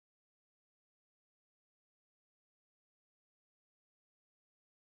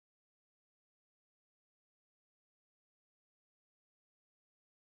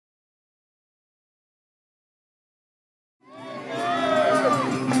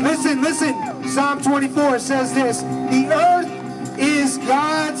Listen, listen. Psalm 24 says this. The earth is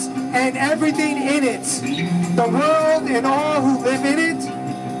God's and everything in it, the world and all who live in it.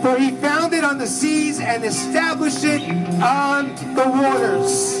 For he founded it on the seas and established it on the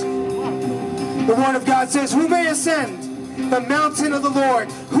waters. The word of God says, who may ascend the mountain of the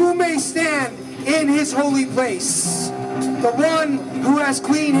Lord? Who may stand in his holy place? The one who has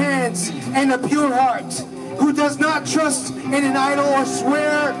clean hands and a pure heart, who does not trust in an idol or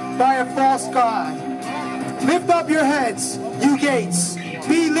swear by a false god. Lift up your heads, you gates.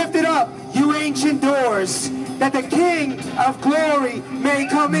 Be lifted up, you ancient doors, that the King of glory may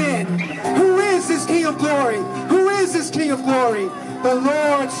come in. Who is this King of glory? Who is this King of glory? The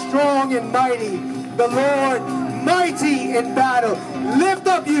Lord strong and mighty, the Lord mighty in battle. Lift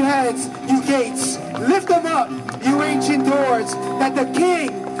up your heads, you gates. Lift them up, you ancient doors, that the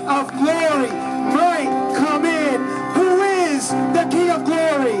King of glory might come in. Who is the King of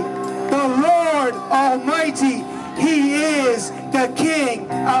glory? The Lord Almighty. He is the King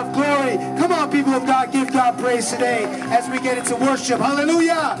of glory. Come on, people of God, give God praise today as we get into worship.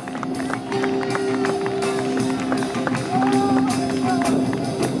 Hallelujah.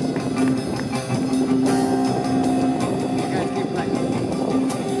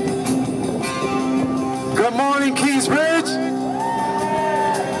 Good morning, Kingsbridge.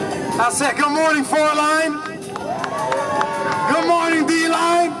 I said, good morning, 4-Line. Good morning,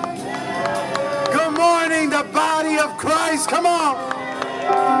 D-Line. Good morning, the body of Christ. Come on.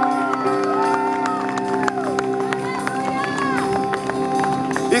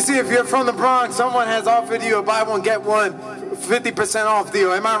 You see, if you're from the Bronx, someone has offered you a buy one, get one 50% off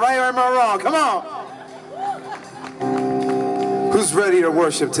deal. Am I right or am I wrong? Come on. Who's ready to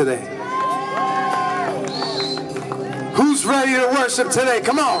worship today? Who's ready to worship today?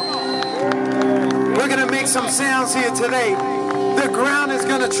 Come on. We're going to make some sounds here today. The ground is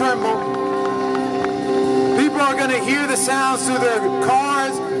going to tremble. People are going to hear the sounds through their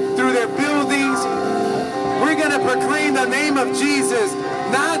cars, through their buildings. We're going to proclaim the name of Jesus,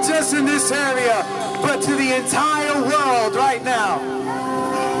 not just in this area, but to the entire world right now.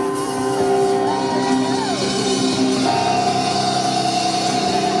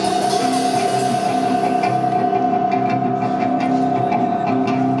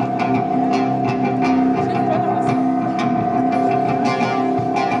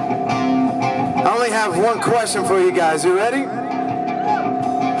 I have one question for you guys. You ready?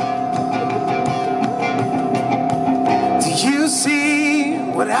 Do you see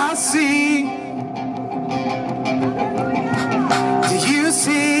what I see? Do you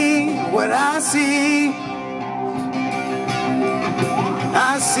see what I see?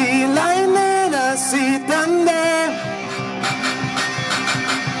 I see lightning, I see thunder.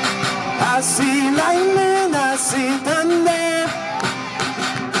 I see lightning, I see thunder.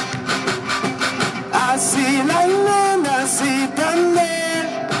 I see lightning, I see thunder.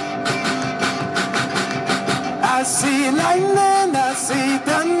 I see lightning, I see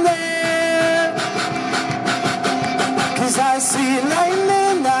thunder. 'Cause I see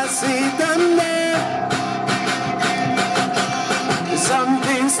lightning, I see thunder.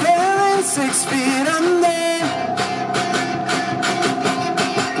 Something staring 6 feet under.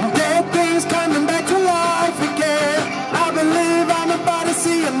 Dead things coming back to life again. I believe I'm about to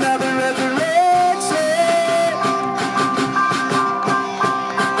see another resurrection.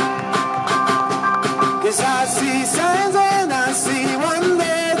 I see signs and I see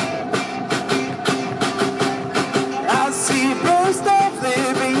wonders. I see bursts of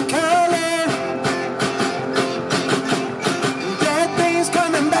living color. Dead things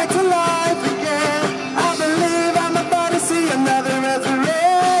coming back to life again. I believe I'm about to see another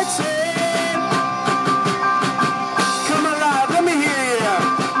resurrection. Come alive, let me hear you.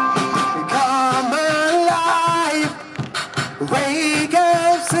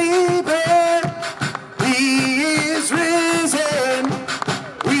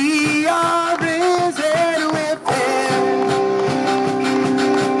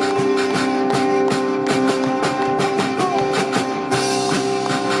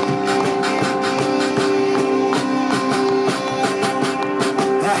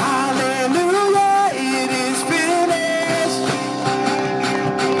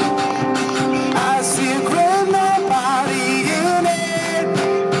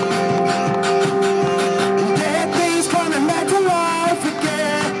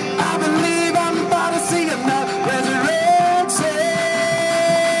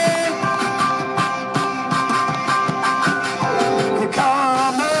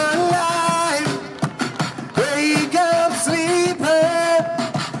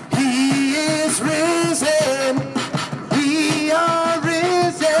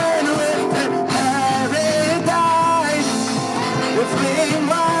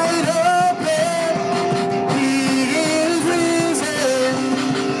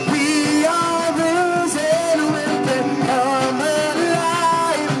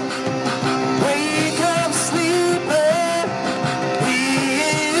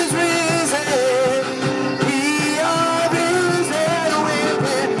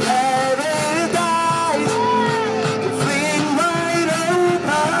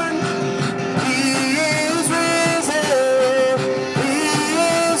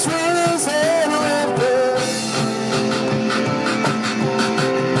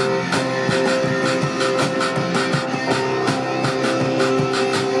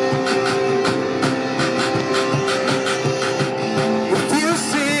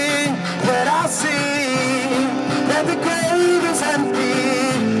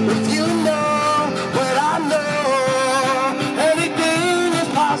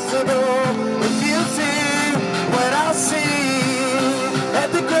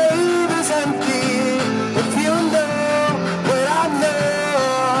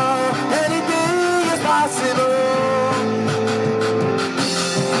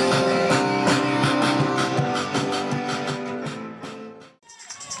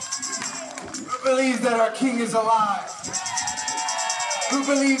 King is alive? Who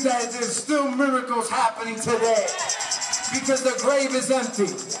believes that there's still miracles happening today? Because the grave is empty.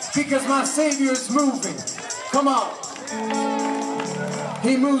 Because my Savior is moving. Come on.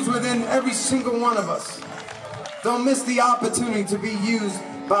 He moves within every single one of us. Don't miss the opportunity to be used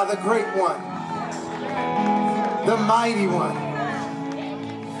by the great one, the mighty one.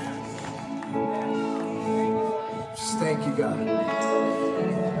 Just thank you, God.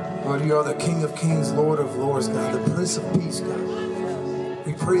 Lord, you are the King of Kings, Lord of Lords, God, the Prince of Peace, God.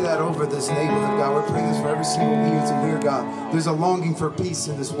 We pray that over this neighborhood, God. We pray this for every single ear to hear, God. There's a longing for peace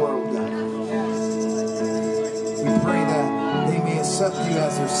in this world, God. We pray that they may accept you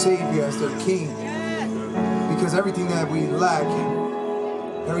as their Savior, as their King. Because everything that we lack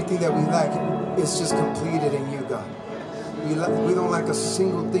is just completed in you, God. We don't lack a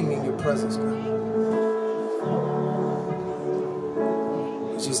single thing in your presence, God.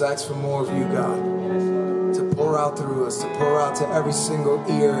 We just ask for more of you, God, to pour out through us, to pour out to every single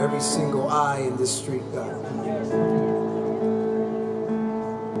ear, every single eye in this street, God.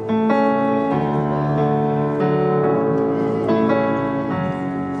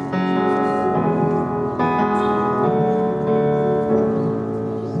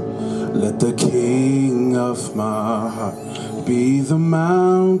 Let the King of my heart be the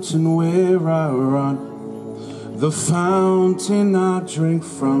mountain where I run, the fountain I drink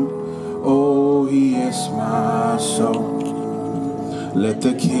from. Oh, he is my soul. Let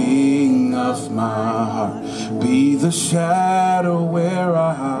the King of my heart be the shadow where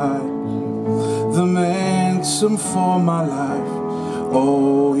I hide, the ransom for my life.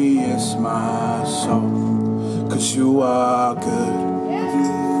 Oh, he is my soul. 'Cause you are good.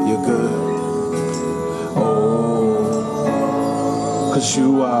 You're good. Oh, 'cause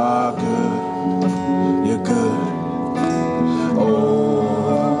you are good. You're good.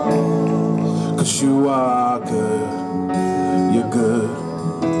 Oh, 'cause you are good. You're good.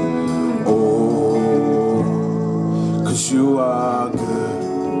 Oh, 'cause you are good.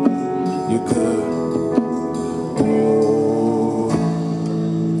 You're good. Oh,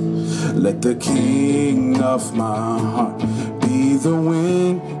 let the King of my heart be the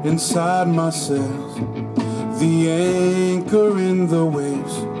wind inside my sails, the anchor in the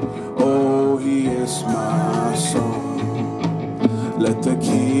waves. Oh, he is my soul. Let the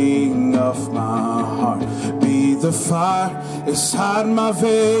King of my heart be the fire inside my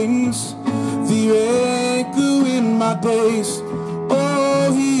veins, the anchor in my days.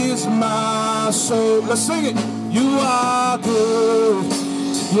 Oh, he is my soul. Let's sing it. You are good.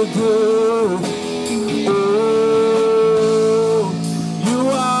 You're good. Oh, you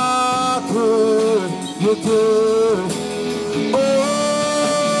are good. You're good.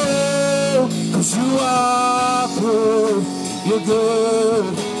 Oh, 'cause you are good. You're good.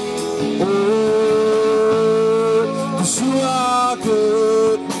 Oh, 'cause you are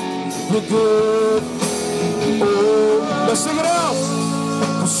good. You're good. Oh, let's sing it out.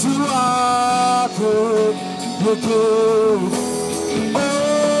 'Cause you are good. You're good. Oh,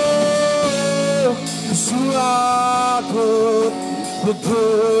 'cause you are good. You're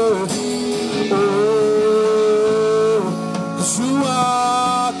good. Oh, 'cause you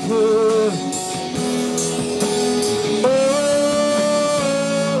are good.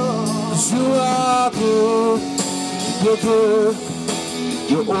 You are good, you're good,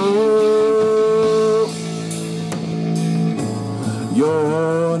 you're all.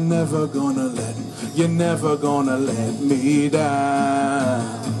 You're never gonna let me down.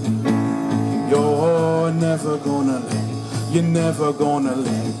 You're never gonna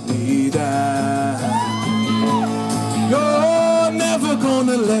let me down. You're never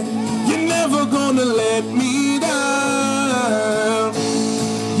gonna let me down.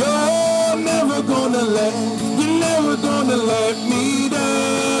 You're never gonna let me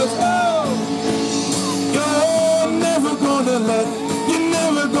down. Oh. You're never gonna let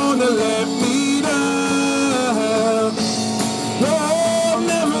me down.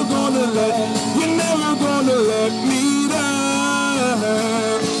 You're never gonna let me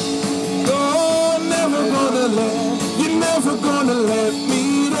down. You're never gonna let me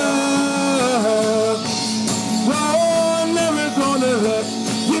down.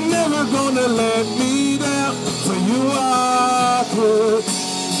 You're never gonna let me down. For you are good.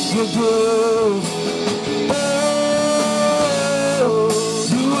 You're good. Oh,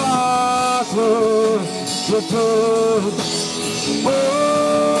 you are good. You're good. Oh,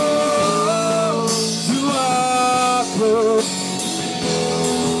 you are good.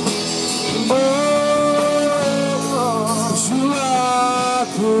 Oh, you are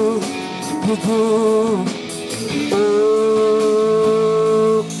good. You're good. Oh,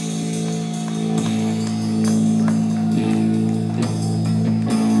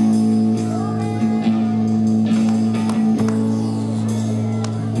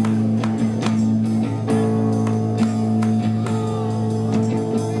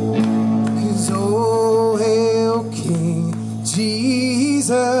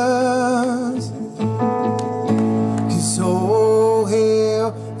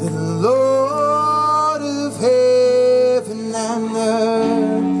 the Lord of heaven and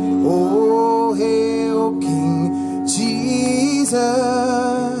earth. Oh, hail King Jesus.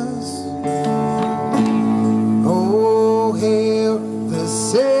 Oh, hail the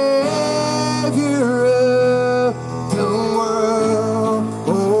Savior of the world.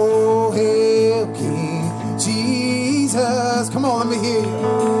 Oh, hail King Jesus. Come on, let me hear you.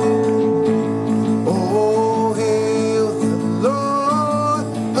 Oh, hail the Lord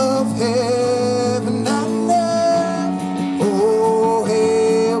of heaven and earth. Oh,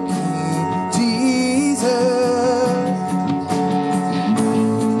 hail King Jesus.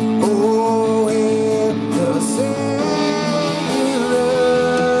 Oh, hail the Savior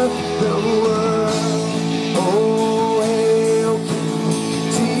of the world. Oh, hail King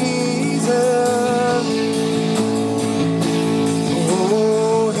Jesus.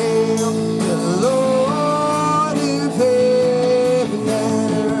 Oh, hail the Lord of heaven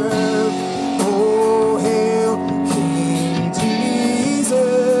and earth. Oh, hail King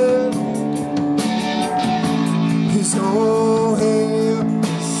Jesus. His oh, hail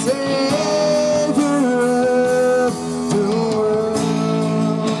the Savior of the world.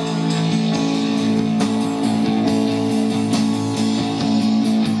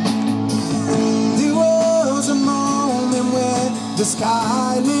 There was a moment when the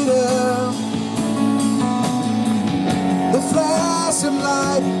sky lit up. The flash of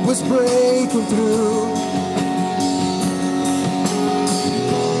light was breaking through.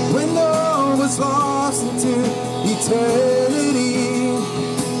 When all was lost into eternity,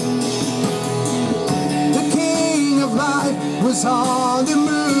 the King of life was on the move.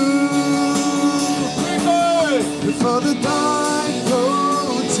 Before the dark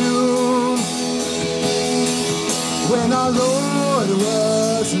road tomb, when our Lord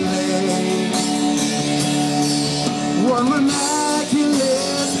was laid, one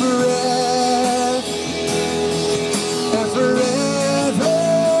miraculous breath, and forever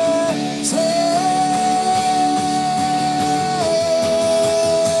saved.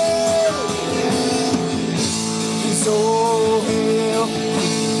 So hail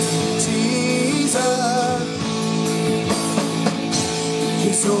Jesus.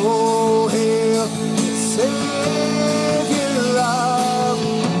 So hail the Savior of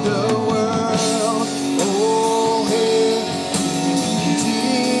the world. Oh, hail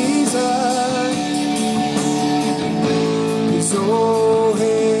Jesus. So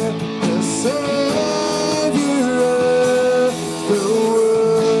hail the Savior of the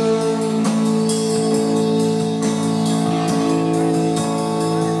world.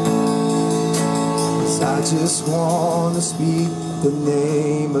 'Cause I just want to speak the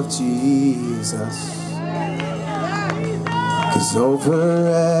name of Jesus. 'Cause over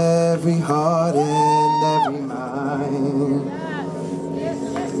every heart and every mind,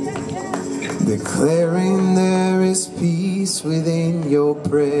 declaring there is peace within your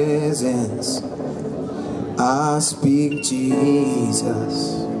presence, I speak Jesus.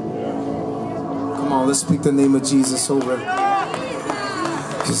 Come on, let's speak the name of Jesus over it.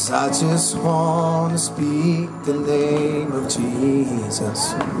 'Cause I just want to speak the name of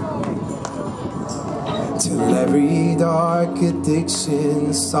Jesus, till every dark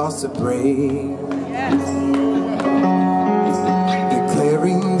addiction starts to break.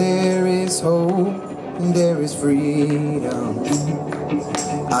 Declaring there is hope and there is freedom,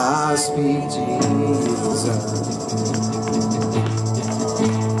 I speak Jesus.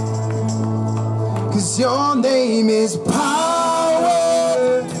 'Cause your name is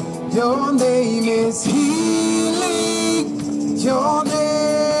power, your name is healing, your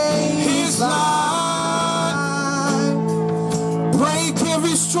name is life. Break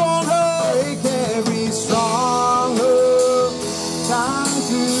every stronghold, break every stronghold. Shine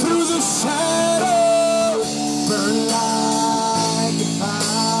through the shadows, burn like a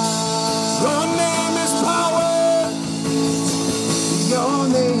fire. Your name is power, your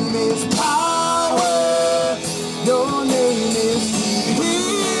name is power, your name is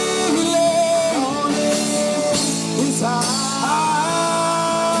healing, your name is high.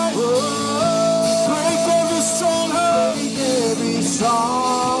 Oh, break every stronghold, break every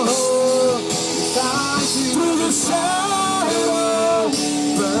stronghold. Shine through the shadows,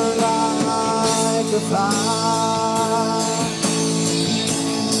 burn like a fire.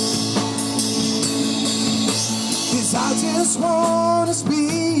 'Cause I just want to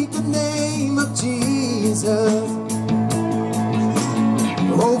speak the name of Jesus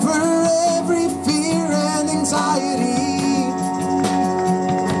over every fear and anxiety,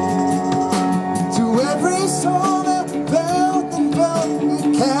 to every soul that felt and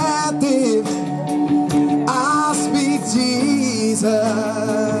captive. I speak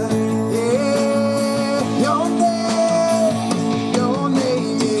Jesus.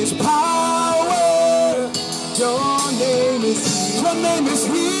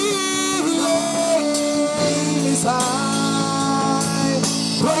 is high.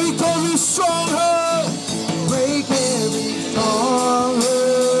 Break every stronghold. Break every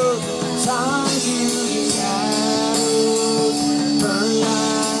stronghold. Shine through the shadows. Burn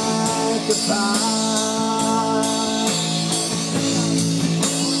like a fire.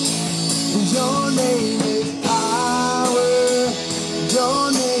 Your name is power.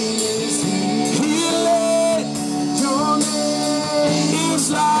 Your name is healing. Your name is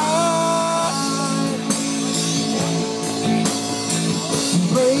life.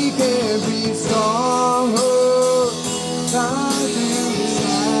 Break every stronghold. Shine through the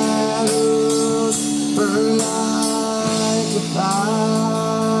shadows. Burn like a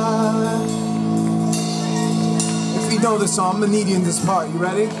fire. If you know this song, I'm gonna need you in this part. You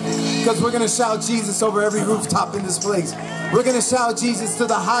ready? Because we're gonna shout Jesus over every rooftop in this place. We're gonna shout Jesus to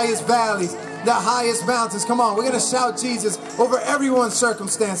the highest valleys, the highest mountains. Come on, we're gonna shout Jesus over everyone's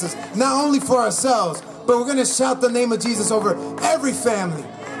circumstances, not only for ourselves, but we're gonna shout the name of Jesus over every family,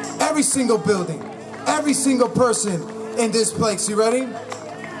 every single building, every single person in this place. You ready?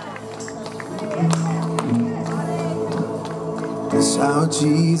 Shout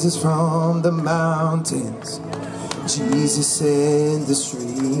Jesus from the mountains, Jesus in the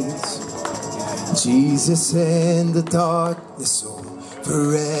streets, Jesus in the darkness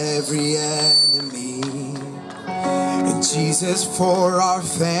over every enemy, and Jesus for our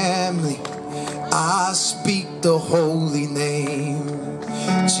family. I speak the holy name,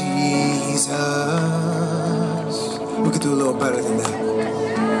 Jesus. We could do a little better than that.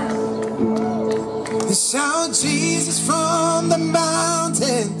 Shout Jesus from the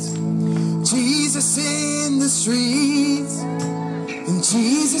mountains, Jesus in the streets, and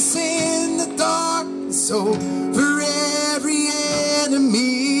Jesus in the darkness over every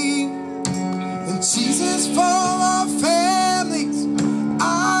enemy, and Jesus for our families.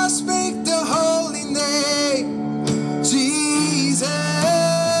 I speak the holy name, Jesus.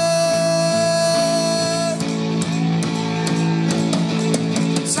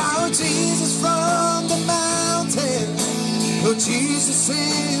 Shout Jesus from the mountain, oh Jesus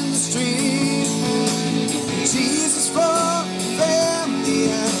in the street, Jesus for family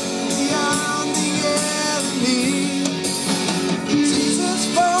and beyond the enemy, Jesus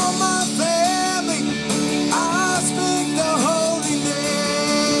for my family. I speak the holy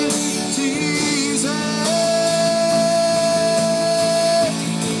name, Jesus.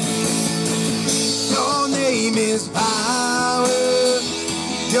 Your name is power.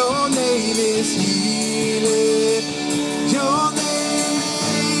 Your name is healing. Your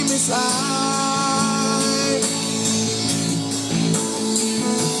name is life.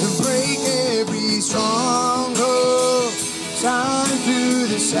 And break every stronghold. Shine through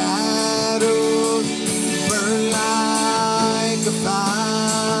the shadows. Burn like a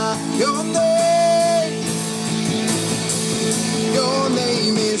fire. Your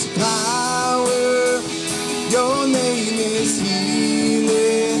name is power. Your name is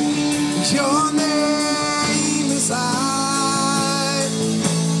healing. Your name is life.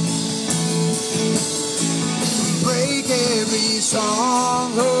 Break every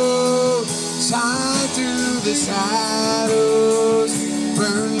stronghold. Shine through the shadows.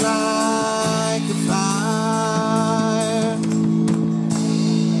 Burn like a fire.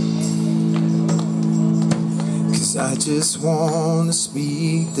 'Cause I just want to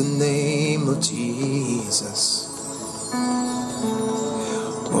speak the name of Jesus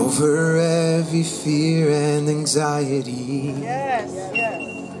over every fear and anxiety. Yes, yes.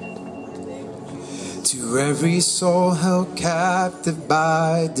 To every soul held captive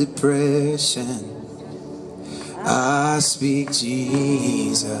by depression, I speak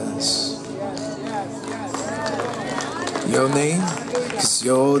Jesus. Your name? 'Cause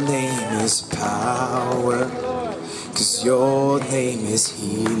your name is power. 'Cause your name is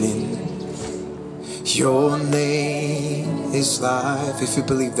healing. Your name is life. If you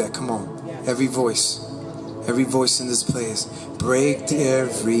believe that, come on. Every voice in this place. Break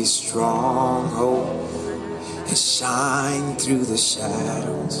every stronghold and shine through the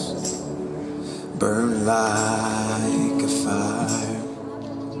shadows. Burn like a fire.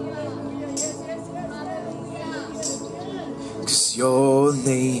 'Cause your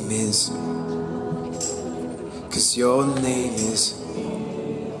name is,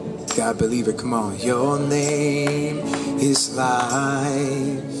 God, believe it, come on. Your name is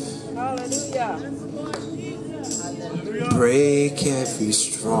life. Hallelujah. Break every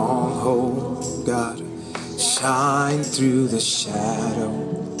stronghold, God. Shine through the shadow.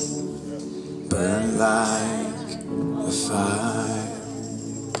 Burn like a fire.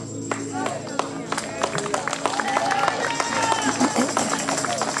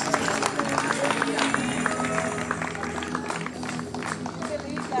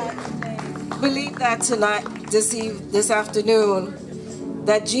 believe that tonight, this afternoon,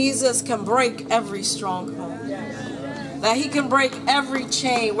 that Jesus can break every stronghold, that he can break every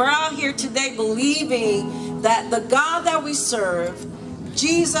chain? We're out here today believing that the God that we serve,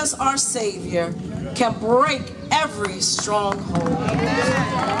 Jesus our Savior, can break every stronghold.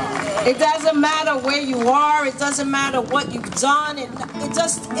 It doesn't matter where you are. It doesn't matter what you've done. It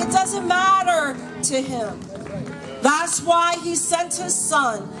doesn't matter to him. That's why he sent his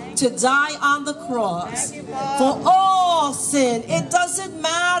son to die on the cross for all sin. It doesn't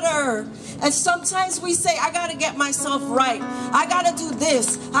matter. And sometimes we say, I got to get myself right. I got to do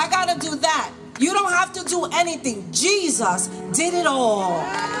this. I got to do that. You don't have to do anything. Jesus did it all.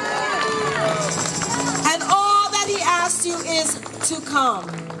 And all that he asks you is to come.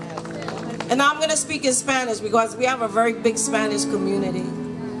 And I'm going to speak in Spanish because we have a very big Spanish community.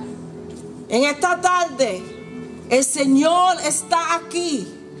 En esta tarde, el Señor está aquí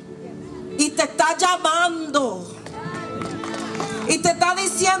y te está llamando. Y te está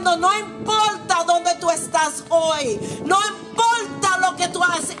diciendo, no importa dónde tú estás hoy, no importa lo que tú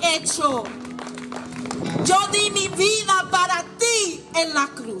has hecho. Yo di mi vida para ti en la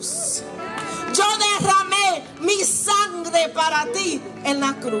cruz. Yo derramé mi sangre para ti en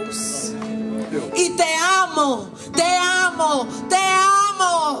la cruz. Y te amo, te amo, te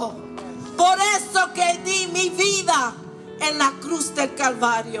amo. Por eso que di mi vida en la cruz del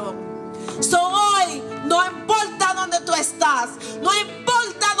Calvario. So hoy, no importa dónde tú estás, no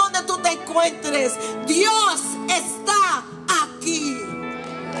importa dónde tú te encuentres, Dios está aquí.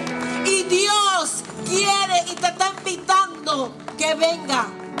 Y Dios quiere y te está invitando que venga,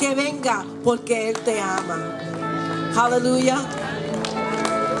 porque Él te ama. Hallelujah.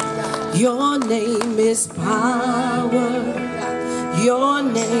 Your name is power. Your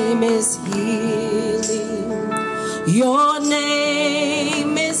name is healing. Your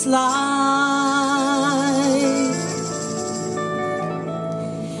name is life.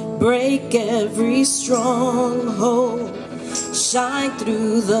 Break every stronghold. Shine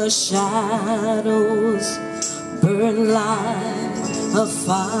through the shadows. Burn like a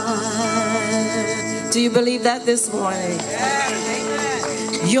fire. Do you believe that this morning?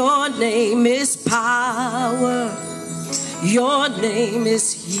 Your name is power. Your name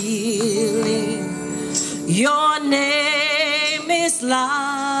is healing. Your name is life.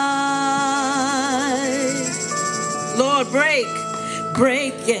 Lord, break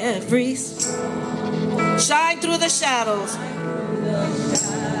every. Shine through the shadows.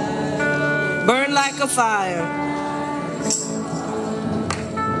 Burn like a fire.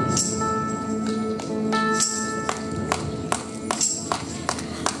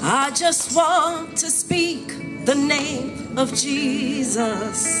 I just want to speak the name of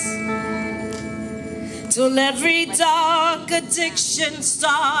Jesus till every dark addiction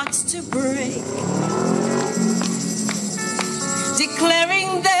starts to break,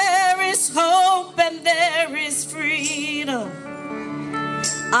 declaring there is hope and there is freedom.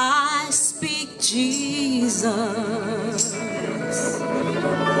 I speak Jesus.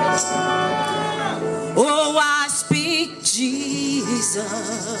 Oh, I speak Jesus.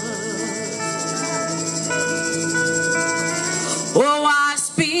 Oh, I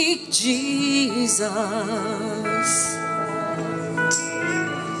speak Jesus.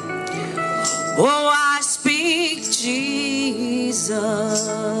 Oh, I speak Jesus.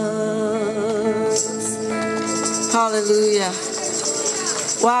 Hallelujah.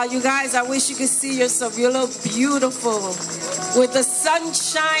 Wow, you guys, I wish you could see yourself. You look beautiful with the sun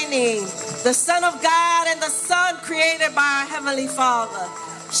shining. The Son of God and the Son created by our Heavenly Father,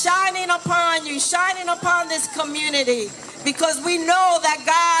 shining upon you, shining upon this community, because we know that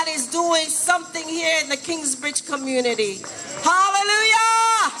God is doing something here in the Kingsbridge community.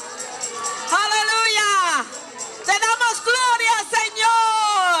 Hallelujah! Hallelujah! Te damos gloria,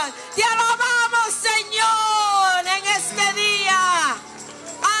 Señor. Te alabamos, Señor, en este día.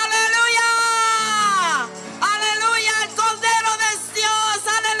 Aleluya. Aleluya. El Cordero de Dios.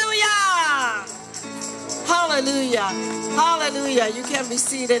 Aleluya. Hallelujah. Hallelujah. You can be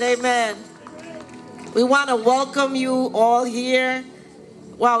seated. Amen. We want to welcome you all here.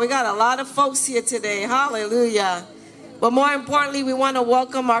 Wow, we got a lot of folks here today. Hallelujah. But more importantly, we want to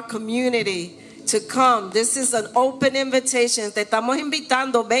welcome our community to come. This is an open invitation. Te estamos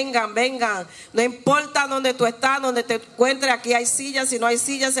invitando. Vengan, vengan. No importa donde tú estás, donde te encuentres. Aquí hay sillas. Si no hay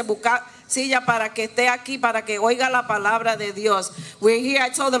sillas, se busca silla para que esté aquí, para que oiga la palabra de Dios. We're here. I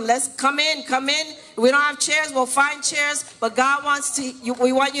told them, let's come in, come in. If we don't have chairs, we'll find chairs. But God wants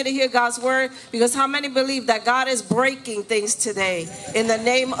we want you to hear God's word, because how many believe that God is breaking things today in the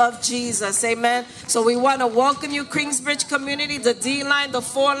name of Jesus? Amen. So we want to welcome you, Kingsbridge community, the D line, the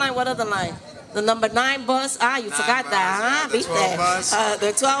 4 line, what other line? The number 9 bus. You forgot that, huh? The 12 bus.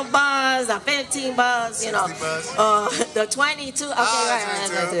 The 12 bus, the 15 bus, you know. The 22. Okay,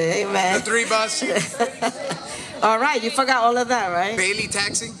 right. Amen. The 3 bus. All right, you forgot all of that, right? Bailey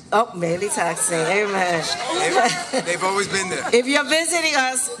taxing. Oh, Bailey taxing. Amen. They've always been there. If you're visiting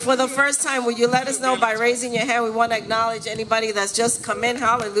us for the first time, will you let us know by raising your hand? We want to acknowledge anybody that's just come in.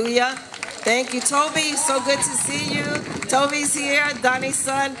 Hallelujah. Thank you, Toby. So good to see you. Toby's here, Donnie's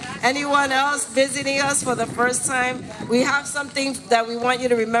son. Anyone else visiting us for the first time? We have something that we want you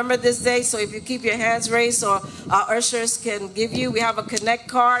to remember this day. So if you keep your hands raised, or our ushers can give you, we have a connect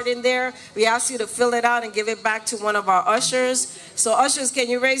card in there. We ask you to fill it out and give it back to one of our ushers. So ushers, can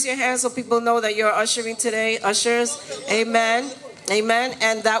you raise your hands so people know that you're ushering today? Ushers, amen. Amen.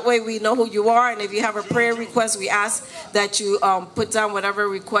 And that way we know who you are. And if you have a prayer request, we ask that you put down whatever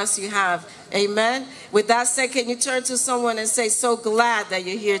request you have. Amen. With that said, can you turn to someone and say, so glad that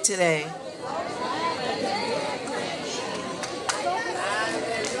you're here today?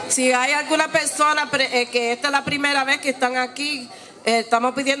 Si hay alguna persona que esta es la primera vez que están aquí,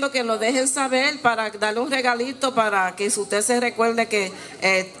 estamos pidiendo que nos dejen saber para darle un regalito para que usted se recuerde que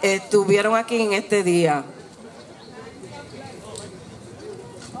estuvieron aquí en este día.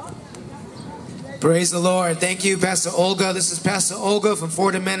 Praise the Lord. Thank you, Pastor Olga. This is Pastor Olga from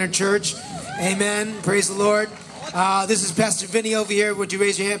Fordham Manor Church. Amen. Praise the Lord. This is Pastor Vinny over here. Would you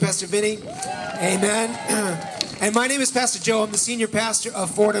raise your hand, Pastor Vinny? Amen. And my name is Pastor Joe. I'm the senior pastor of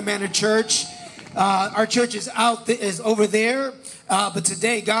Fordham Manor Church. Our church is over there. But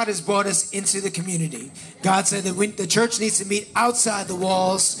today, God has brought us into the community. God said that the church needs to meet outside the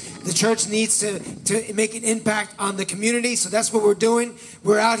walls. The church needs to make an impact on the community. So that's what we're doing.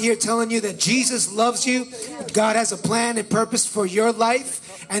 We're out here telling you that Jesus loves you. God has a plan and purpose for your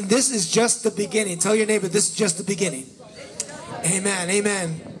life. And this is just the beginning. Tell your neighbor, this is just the beginning. Amen.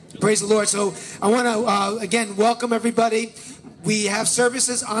 Amen. Praise the Lord. So I want to, again, welcome everybody. We have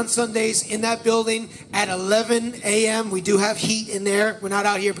services on Sundays in that building at 11 a.m. We do have heat in there. We're not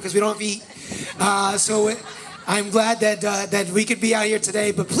out here because we don't have heat. So I'm glad that we could be out here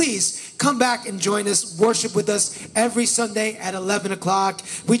today. But please come back and join us. Worship with us every Sunday at 11 o'clock.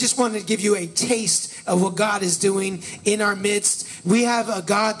 We just wanted to give you a taste of what God is doing in our midst. We have a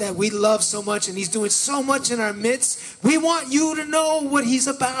God that we love so much, and He's doing so much in our midst. We want you to know what He's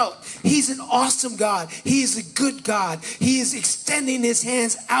about. He's an awesome God. He is a good God. He is extending His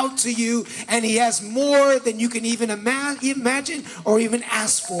hands out to you, and He has more than you can even imagine or even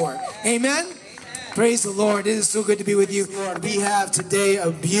ask for. Amen? Praise the Lord. It is so good to be with you. We have today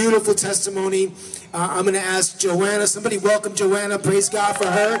a beautiful testimony. I'm going to ask Joanna. Somebody welcome Joanna. Praise God for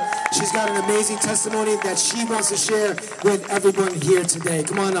her. She's got an amazing testimony that she wants to share with everyone here today.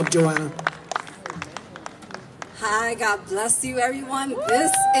 Come on up, Joanna. Hi, God bless you, everyone.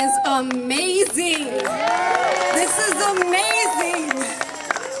 This is amazing. This is amazing.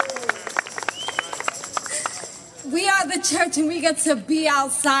 We are the church and we get to be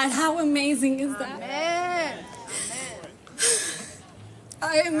outside. How amazing is that? Amen.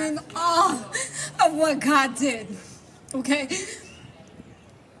 I am in awe of what God did. Okay?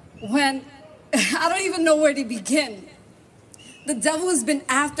 When I don't even know where to begin. The devil has been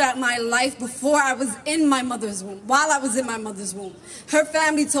after my life before I was in my mother's womb, while I was in my mother's womb. Her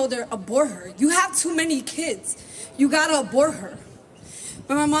family told her, abort her. You have too many kids. You gotta abort her.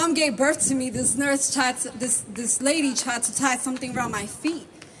 When my mom gave birth to me, this lady tried to tie something around my feet.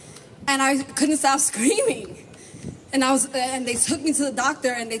 And I couldn't stop screaming. And they took me to the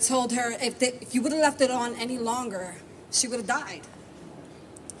doctor and they told her if you would have left it on any longer, she would have died.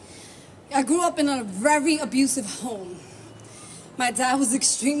 I grew up in a very abusive home. My dad was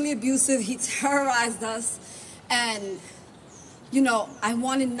extremely abusive. He terrorized us. And, you know, I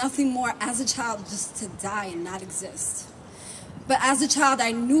wanted nothing more as a child just to die and not exist. But as a child,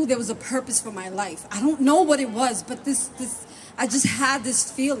 I knew there was a purpose for my life. I don't know what it was, but I just had this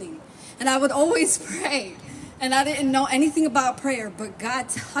feeling. And I would always pray. And I didn't know anything about prayer, but God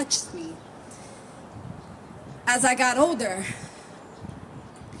touched me. As I got older,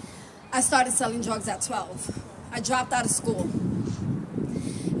 I started selling drugs at 12. I dropped out of school.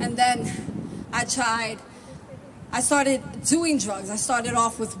 And then I started doing drugs. I started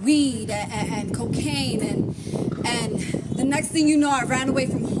off with weed and cocaine. And the next thing you know, I ran away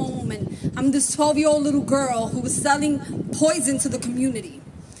from home. And I'm this 12-year-old little girl who was selling poison to the community.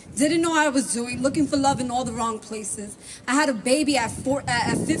 Didn't know what I was doing, looking for love in all the wrong places. I had a baby at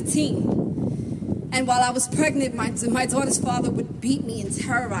 15. And while I was pregnant, my daughter's father would beat me and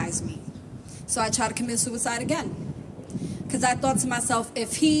terrorize me. So I tried to commit suicide again. Because I thought to myself,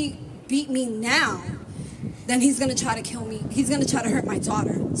 if he beat me now, then he's going to try to kill me. He's going to try to hurt my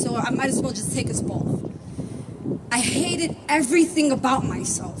daughter. So I might as well just take us both. I hated everything about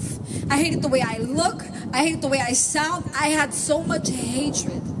myself. I hated the way I look. I hated the way I sound. I had so much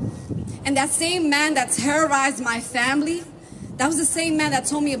hatred. And that same man that terrorized my family, that was the same man that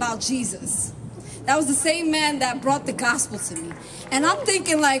told me about Jesus. That was the same man that brought the gospel to me. And I'm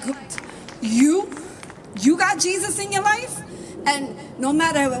thinking like, you got Jesus in your life? And no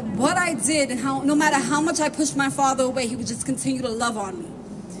matter what I did and no matter how much I pushed my father away, he would just continue to love on me.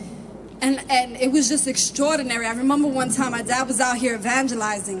 And it was just extraordinary. I remember one time my dad was out here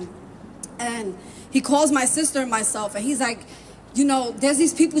evangelizing, and he calls my sister and myself, and he's like, you know, there's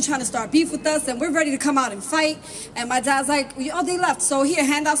these people trying to start beef with us, and we're ready to come out and fight. And my dad's like, oh, they left. So here,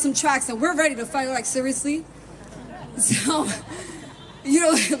 hand out some tracts, and we're ready to fight. Like, seriously? So, you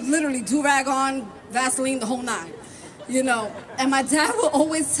know, literally do-rag on, Vaseline, the whole nine. You know, and my dad will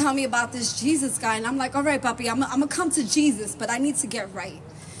always tell me about this Jesus guy, and I'm like, all right, papi, I'm gonna come to Jesus, but I need to get right.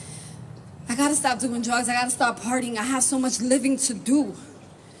 I gotta stop doing drugs. I gotta stop partying. I have so much living to do.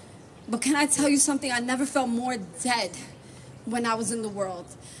 But can I tell you something? I never felt more dead when I was in the world.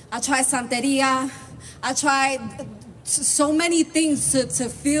 I tried Santeria. I tried so many things to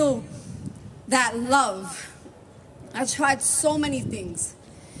feel that love. I tried so many things.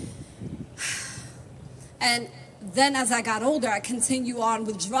 And then as I got older, I continued on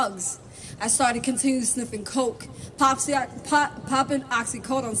with drugs. I started continuing sniffing coke, popping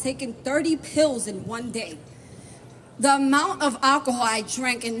oxycodone, taking 30 pills in one day. The amount of alcohol I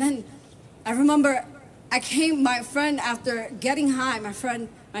drank, and then I remember my friend, after getting high, my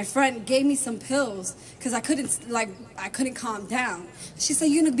friend gave me some pills because I couldn't calm down. She said,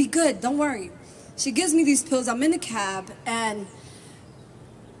 you're gonna be good, don't worry. She gives me these pills, I'm in a cab, and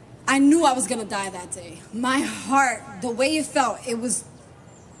I knew I was gonna die that day. My heart, the way it felt, it was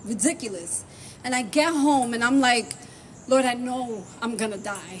ridiculous. And I get home and I'm like, Lord, I know I'm gonna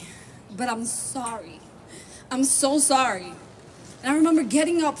die, but I'm sorry. I'm so sorry. And I remember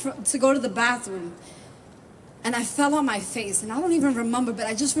getting up to go to the bathroom, and I fell on my face, and I don't even remember, but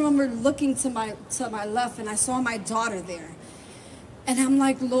I just remember looking to my left, and I saw my daughter there. And I'm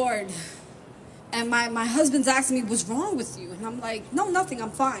like, Lord, and my husband's asking me, what's wrong with you? And I'm like, no, nothing,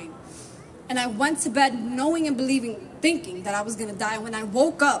 I'm fine. And I went to bed knowing and believing, thinking that I was gonna die. When I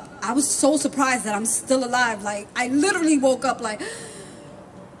woke up, I was so surprised that I'm still alive. Like, I literally woke up like,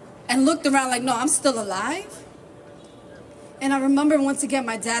 and looked around like, no, I'm still alive. And I remember once again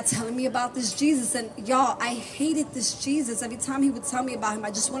my dad telling me about this Jesus, and y'all, I hated this Jesus. Every time he would tell me about him, I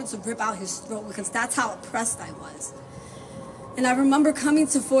just wanted to rip out his throat because that's how oppressed I was. And I remember coming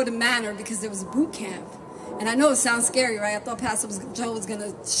to Fordham Manor because there was a boot camp. And I know it sounds scary, right? I thought Pastor Joe was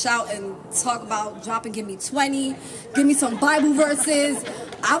gonna shout and talk about drop and give me 20, give me some Bible verses.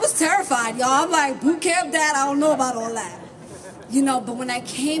 I was terrified, y'all. I'm like, boot camp, Dad, I don't know about all that. You know, but when I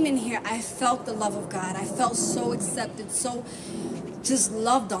came in here, I felt the love of God. I felt so accepted, so just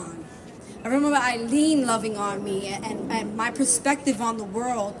loved on. I remember Eileen loving on me, and my perspective on the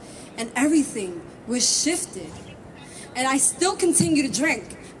world and everything was shifted. And I still continue to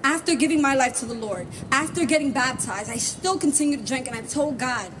drink after giving my life to the Lord. After getting baptized, I still continue to drink, and I told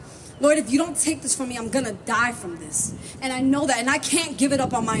God, Lord, if you don't take this from me, I'm gonna die from this. And I know that, and I can't give it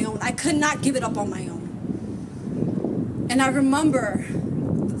up on my own. I could not give it up on my own. And I remember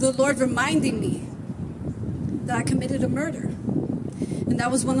the Lord reminding me that I committed a murder. And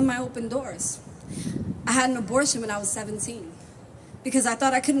that was one of my open doors. I had an abortion when I was 17 because I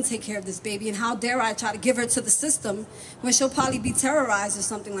thought I couldn't take care of this baby, and how dare I try to give her to the system when she'll probably be terrorized or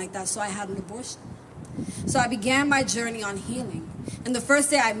something like that. So I had an abortion. So I began my journey on healing. And the first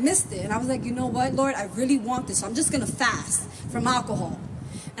day I missed it, and I was like, you know what, Lord, I really want this, so I'm just gonna fast from alcohol.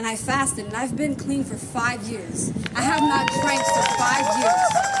 And I fasted, and I've been clean for 5 years. I have not drank for 5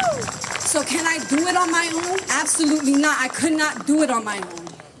 years. So can I do it on my own? Absolutely not. I could not do it on my own.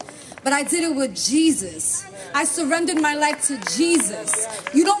 But I did it with Jesus. I surrendered my life to Jesus.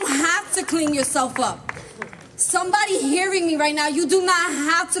 You don't have to clean yourself up. Somebody hearing me right now, you do not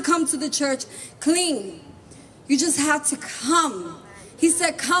have to come to the church clean. You just have to come. He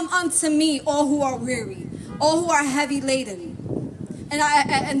said, come unto me, all who are weary, all who are heavy laden.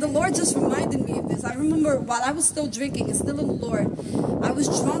 And the Lord just reminded me of this. I remember while I was still drinking and still in the Lord, I was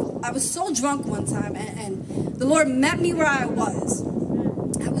drunk. I was so drunk one time, and the Lord met me where I was.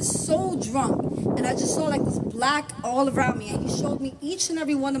 I was so drunk, and I just saw like this black all around me, and he showed me each and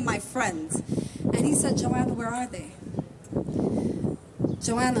every one of my friends. And he said, Joanna, where are they?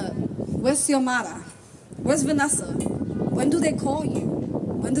 Joanna, where's Xiomara? Where's Vanessa? When do they call you?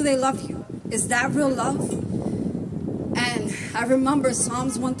 When do they love you? Is that real love? And I remember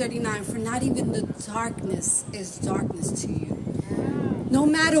Psalms 139, for not even the darkness is darkness to you. No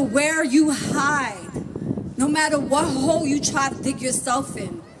matter where you hide, no matter what hole you try to dig yourself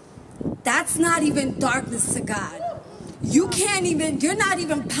in, that's not even darkness to God. You're not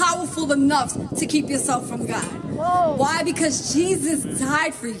even powerful enough to keep yourself from God. Whoa. Why? Because Jesus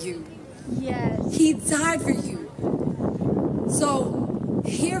died for you. Yes. He died for you. So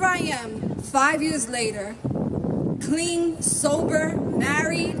here I am, 5 years later, clean, sober,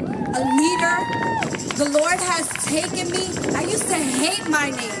 married, a leader. The Lord has taken me. I used to hate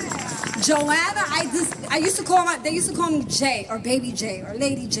my name. Joanna, they used to call me J, or Baby J, or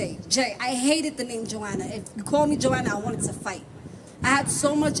Lady J. J. I hated the name Joanna. If you call me Joanna, I wanted to fight. I had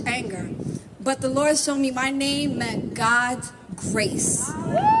so much anger. But the Lord showed me my name meant God's grace.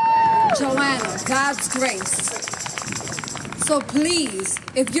 Joanna, God's grace. So please,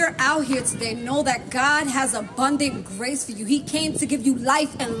 if you're out here today, know that God has abundant grace for you. He came to give you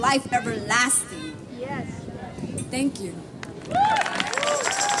life and life everlasting. Yes. Thank you.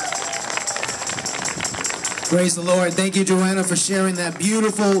 Praise the Lord. Thank you, Joanna, for sharing that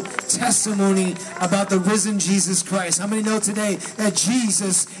beautiful testimony about the risen Jesus Christ. How many know today that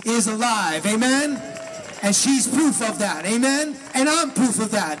Jesus is alive? Amen? And she's proof of that. Amen? And I'm proof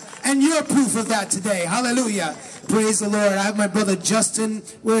of that. And you're proof of that today. Hallelujah. Praise the Lord. I have my brother Justin.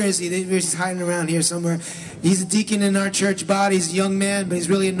 Where is he? He's hiding around here somewhere. He's a deacon in our church body. He's a young man, but he's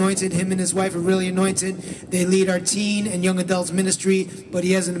really anointed. Him and his wife are really anointed. They lead our teen and young adults ministry, but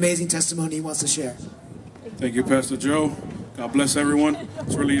he has an amazing testimony he wants to share. Thank you, Pastor Joe. God bless everyone.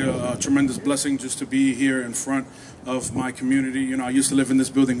 It's really a tremendous blessing just to be here in front of my community. You know, I used to live in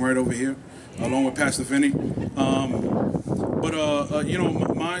this building right over here, along with Pastor Vinny. You know,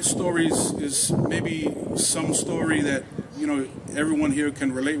 my stories is maybe some story that, you know, everyone here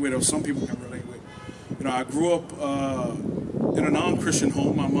can relate with, or some people can relate with. You know, I grew up in a non-Christian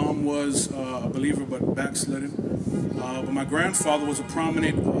home. My mom was a believer, but backslidden. But my grandfather was a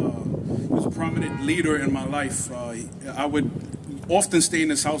prominent leader in my life. I would often stay in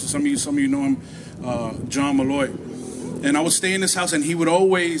this house. Some of you know him, John Malloy. And I would stay in this house, and he would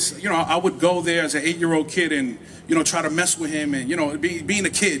always, you know, I would go there as an 8-year-old kid and, you know, try to mess with him and, you know, being a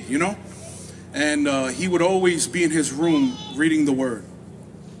kid, you know. And he would always be in his room reading the Word.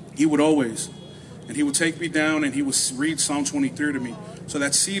 He would always. And he would take me down and he would read Psalm 23 to me. So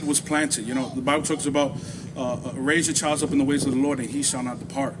that seed was planted. You know, the Bible talks about raise your child up in the ways of the Lord and he shall not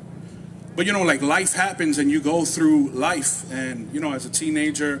depart. But, you know, like life happens and you go through life. And, you know, as a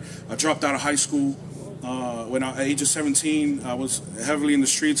teenager, I dropped out of high school. When at the age of 17, I was heavily in the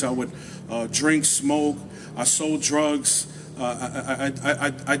streets. I would drink, smoke. I sold drugs.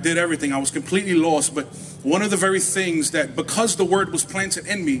 I did everything. I was completely lost. But one of the very things that, because the word was planted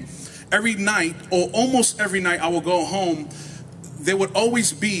in me, every night, or almost every night, I would go home, there would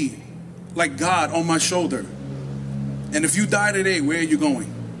always be, like, God on my shoulder. And if you die today, where are you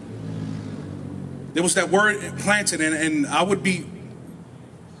going? There was that word planted, and I would be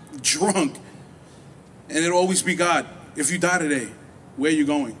drunk. And it'll always be, God, if you die today, where are you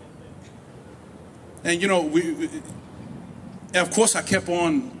going? And, you know, of course, I kept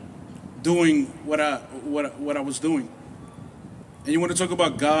on doing what I was doing. And you want to talk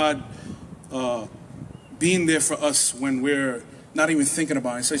about God being there for us when we're not even thinking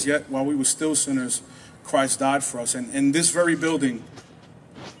about it. It says, yet while we were still sinners, Christ died for us. And in this very building,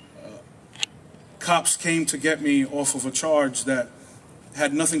 cops came to get me off of a charge that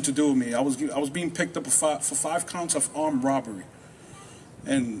had nothing to do with me. I was being picked up for 5 counts of armed robbery.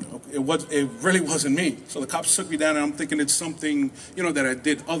 And it really wasn't me. So the cops took me down, and I'm thinking it's something, you know, that I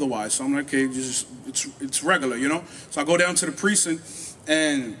did otherwise. So I'm like, okay, it's regular, you know. So I go down to the precinct,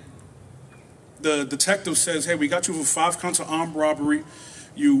 and the detective says, hey, we got you for 5 counts of armed robbery.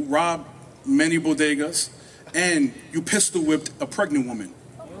 You robbed many bodegas, and you pistol whipped a pregnant woman.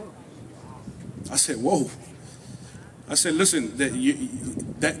 I said, whoa. I said, listen,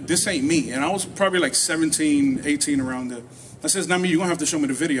 this ain't me. And I was probably like 17, 18 around there. I says, not me, you're going to have to show me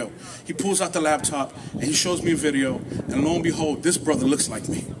the video. He pulls out the laptop, and he shows me a video, and lo and behold, this brother looks like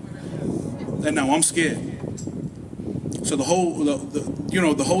me. And now I'm scared. So the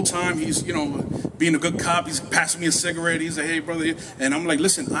whole time he's, you know, being a good cop, he's passing me a cigarette, he's like, hey, brother, and I'm like,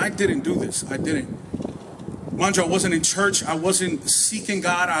 listen, I didn't do this, I didn't. Mind you, I wasn't in church, I wasn't seeking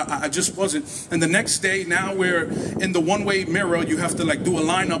God, I just wasn't. And the next day, now we're in the one-way mirror, you have to like do a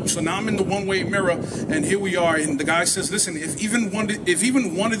lineup. So now I'm in the one-way mirror, and here we are, and the guy says, listen, if even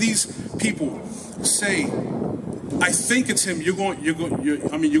one of these people say I think it's him. You're going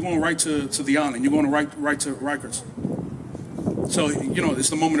right to the island. You're going right to Rikers. So, you know, it's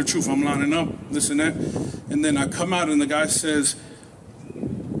the moment of truth. I'm lining up, this and that. And then I come out and the guy says,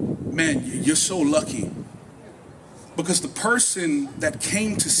 man, you're so lucky. Because the person that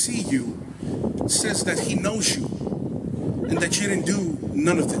came to see you says that he knows you and that you didn't do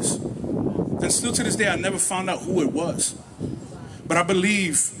none of this. And still to this day, I never found out who it was. But I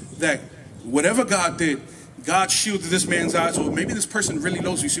believe that whatever God did, God shielded this man's eyes, or maybe this person really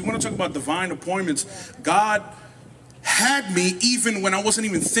knows you. So you want to talk about divine appointments. God had me even when I wasn't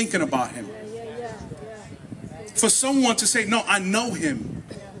even thinking about him. For someone to say, no, I know him.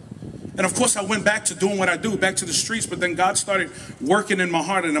 And of course I went back to doing what I do, back to the streets, but then God started working in my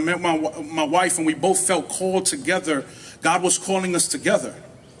heart, and I met my wife, and we both felt called together. God was calling us together.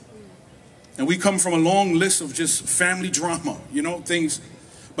 And we come from a long list of just family drama, you know, things.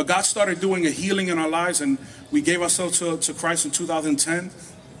 But God started doing a healing in our lives, and we gave ourselves to Christ in 2010.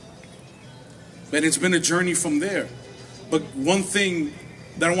 And it's been a journey from there. But one thing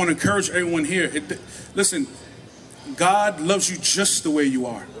that I want to encourage everyone here, listen, God loves you just the way you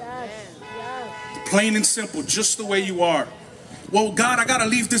are. Plain and simple, just the way you are. Well, God, I got to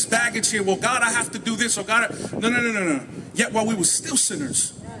leave this baggage here. Well, God, I have to do this. Or God, no. Yet while we were still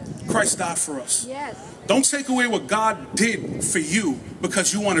sinners, Christ died for us. Don't take away what God did for you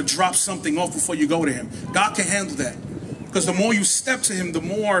because you want to drop something off before you go to him. God can handle that. Because the more you step to him, the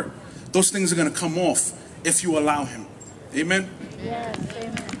more those things are going to come off if you allow him. Amen? Yes,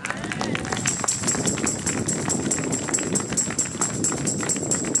 amen.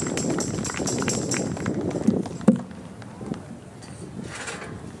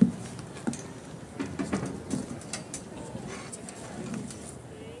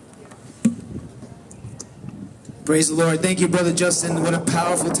 Praise the Lord. Thank you, Brother Justin. What a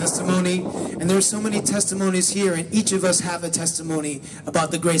powerful testimony. And there are so many testimonies here, and each of us have a testimony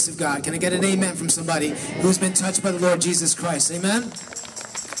about the grace of God. Can I get an amen from somebody who's been touched by the Lord Jesus Christ? Amen?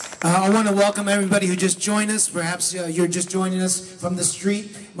 I want to welcome everybody who just joined us. Perhaps you're just joining us from the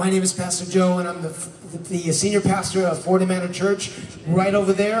street. My name is Pastor Joe, and I'm the senior pastor of Fordham Manor Church. Right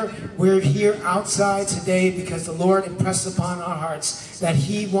over there, we're here outside today because the Lord impressed upon our hearts that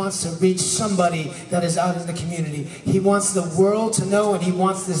he wants to reach somebody that is out in the community. He wants the world to know, and he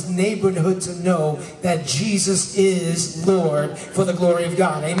wants this neighborhood to know that Jesus is Lord for the glory of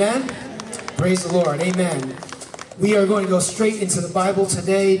God. Amen? Praise the Lord. Amen. We are going to go straight into the Bible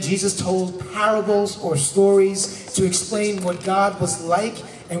today. Jesus told parables or stories to explain what God was like.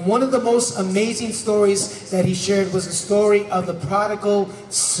 And one of the most amazing stories that he shared was the story of the prodigal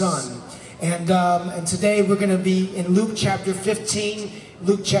son. And today we're going to be in Luke chapter 15.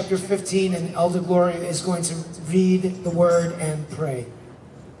 Luke chapter 15, and Elder Gloria is going to read the word and pray.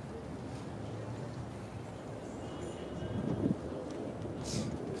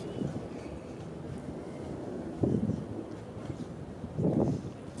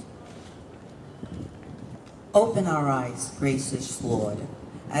 Open our eyes, gracious Lord,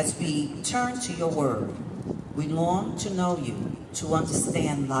 as we turn to your word. We long to know you, to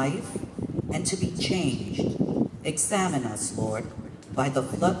understand life, and to be changed. Examine us, Lord, by the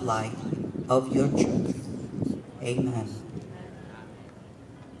floodlight of your truth. Amen.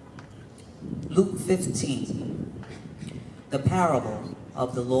 Luke 15, the parable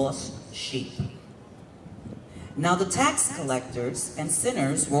of the lost sheep. Now the tax collectors and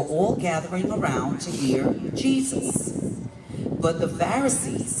sinners were all gathering around to hear Jesus. But the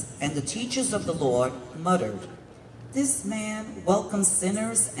Pharisees and the teachers of the law muttered, "This man welcomes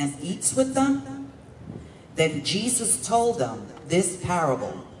sinners and eats with them?" Then Jesus told them this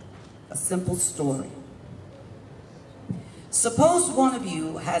parable, a simple story. Suppose one of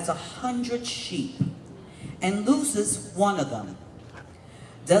you has 100 sheep and loses one of them.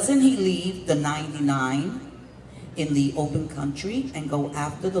 Doesn't he leave the 99 in the open country and go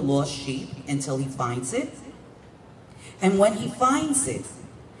after the lost sheep until he finds it? And when he finds it,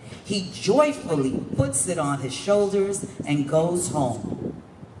 he joyfully puts it on his shoulders and goes home.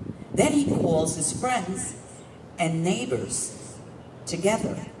 Then he calls his friends and neighbors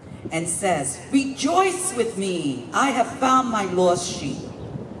together and says, "Rejoice with me, I have found my lost sheep."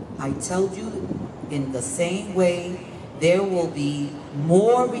 I tell you, in the same way, there will be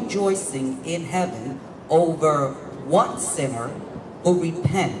more rejoicing in heaven over one sinner who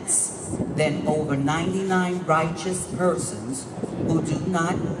repents than over 99 righteous persons who do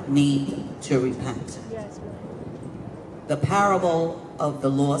not need to repent. The parable of the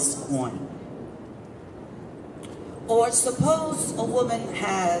lost coin. Or suppose a woman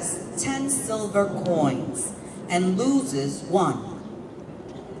has 10 silver coins and loses one.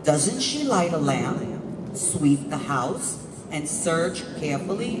 Doesn't she light a lamp, sweep the house, and search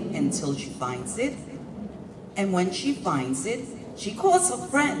carefully until she finds it. And when she finds it, she calls her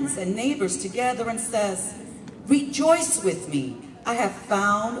friends and neighbors together and says, "Rejoice with me, I have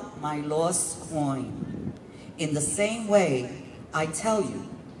found my lost coin." In the same way, I tell you,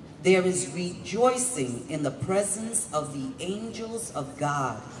 there is rejoicing in the presence of the angels of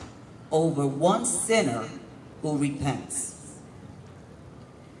God over one sinner who repents.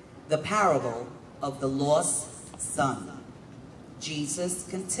 The parable of the lost son. Jesus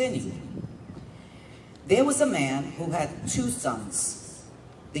continued. There was a man who had 2 sons.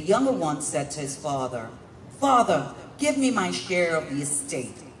 The younger one said to his father, "Father, give me my share of the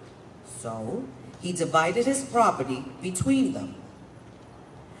estate." So he divided his property between them.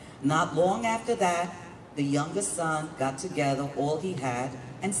 Not long after that, the younger son got together all he had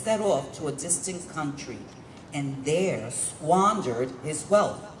and set off to a distant country, and there squandered his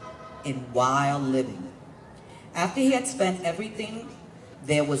wealth in wild living. After he had spent everything,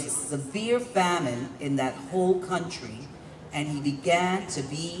 there was a severe famine in that whole country, and he began to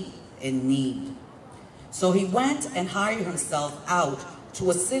be in need. So he went and hired himself out to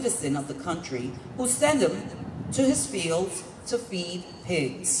a citizen of the country who sent him to his fields to feed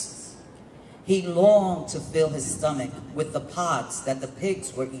pigs. He longed to fill his stomach with the pods that the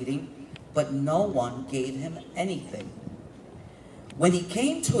pigs were eating, but no one gave him anything. When he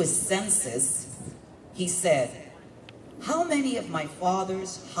came to his senses, he said, "How many of my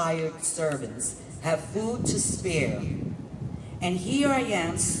father's hired servants have food to spare? And here I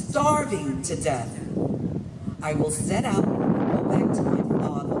am starving to death. I will set out and go back to my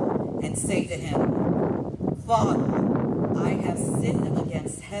father and say to him, 'Father, I have sinned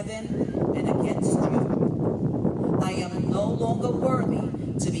against heaven and against you. I am no longer worthy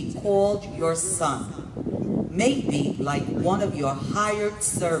to be called your son. Make me like one of your hired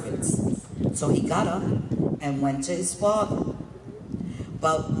servants.' So he got up and went to his father.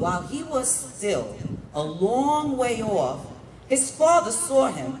 But while he was still a long way off, his father saw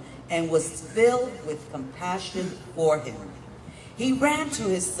him and was filled with compassion for him. He ran to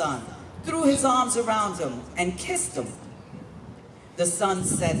his son, threw his arms around him, and kissed him. The son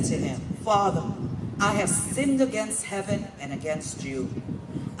said to him, 'Father, I have sinned against heaven and against you.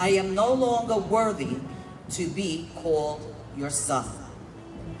 I am no longer worthy to be called your son.'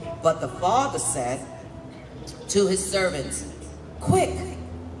 But the father said to his servants, 'Quick,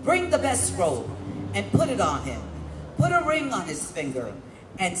 bring the best robe and put it on him. Put a ring on his finger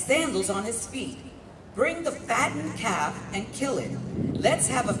and sandals on his feet. Bring the fattened calf and kill it. Let's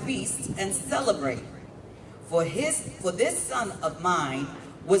have a feast and celebrate. For this son of mine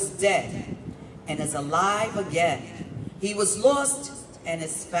was dead and is alive again. He was lost and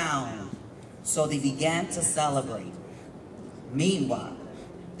is found.' So they began to celebrate. Meanwhile,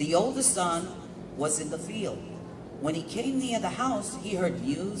 the older son was in the field. When he came near the house, he heard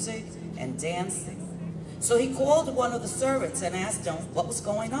music and dancing. So he called one of the servants and asked him what was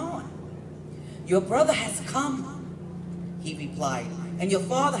going on. 'Your brother has come,' he replied, 'and your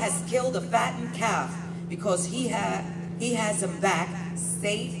father has killed a fattened calf because he has him back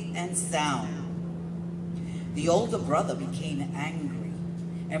safe and sound.' The older brother became angry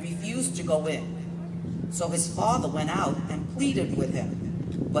and refused to go in. So his father went out and pleaded with him.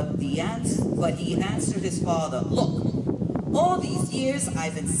 But he answered his father, 'Look, all these years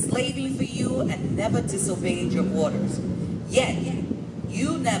I've been slaving for you and never disobeyed your orders. Yet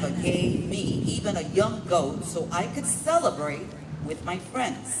you never gave me even a young goat so I could celebrate with my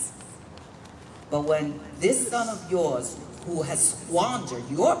friends. But when this son of yours, who has squandered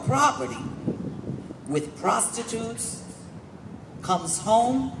your property with prostitutes, comes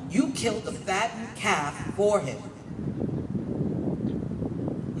home, you killed the fattened calf for him.'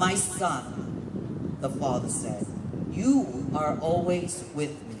 'My son,' the father said, 'you are always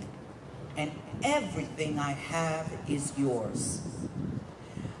with me, and everything I have is yours.'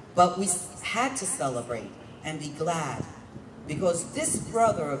 But we had to celebrate and be glad, because this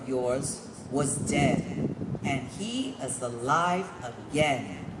brother of yours was dead, and he is alive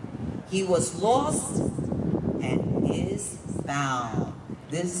again. He was lost and is found."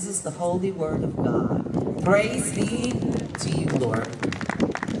 This is the holy word of God. Praise be to you, Lord.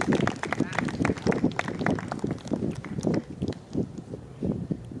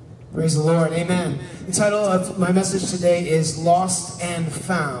 Praise the Lord. Amen. The title of my message today is Lost and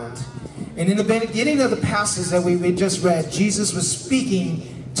Found. And in the beginning of the passage that we just read, Jesus was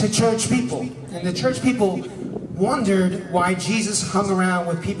speaking to church people. And the church people wondered why Jesus hung around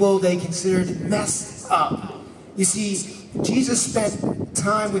with people they considered messed up. You see, Jesus spent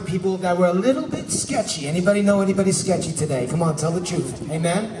time with people that were a little bit sketchy. Anybody know anybody sketchy today? Come on, tell the truth.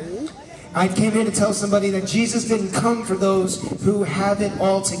 Amen? I came here to tell somebody that Jesus didn't come for those who have it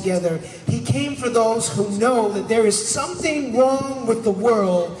all together. He came for those who know that there is something wrong with the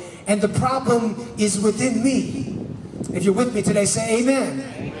world and the problem is within me. If you're with me today, say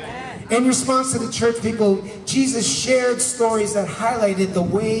amen. In response to the church people, Jesus shared stories that highlighted the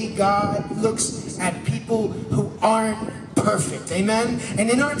way God looks at people who aren't perfect. Amen? And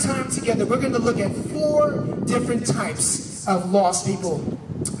in our time together, we're going to look at 4 different types of lost people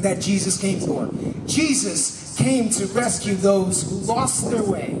that Jesus came for. Jesus came to rescue those who lost their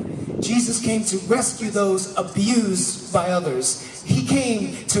way. Jesus came to rescue those abused by others. He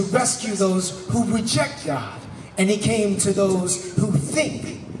came to rescue those who reject God. And he came to those who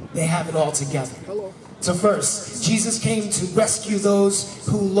think they have it all together. So first, Jesus came to rescue those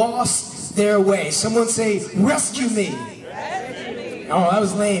who lost their way. Someone say, rescue me. Oh, that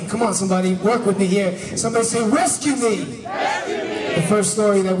was lame. Come on, somebody, work with me here. Somebody say, rescue me. Rescue me. The first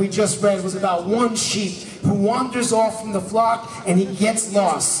story that we just read was about one sheep who wanders off from the flock and he gets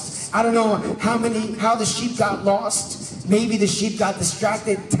lost. I don't know how the sheep got lost. Maybe the sheep got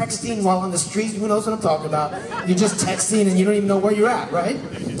distracted texting while on the street. Who knows what I'm talking about? You're just texting and you don't even know where you're at, right?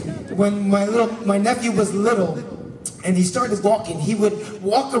 When my nephew was little, and he started walking, he would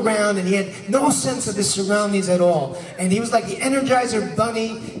walk around and he had no sense of his surroundings at all. And he was like the Energizer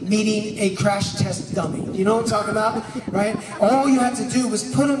Bunny meeting a crash test dummy. You know what I'm talking about? Right? All you had to do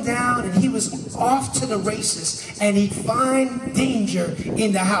was put him down and he was off to the races. And he'd find danger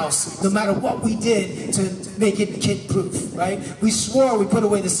in the house, no matter what we did to make it kid-proof, right? We swore we put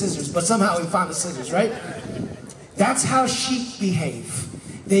away the scissors, but somehow we found the scissors, right? That's how sheep behave.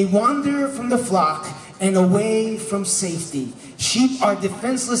 They wander from the flock and away from safety. Sheep are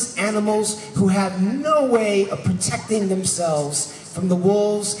defenseless animals who have no way of protecting themselves from the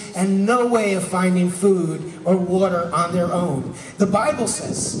wolves and no way of finding food or water on their own. The Bible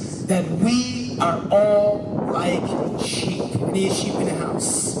says that we are all like sheep. Any sheep in the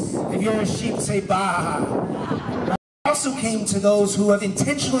house? If you're a sheep, say bah. He also came to those who have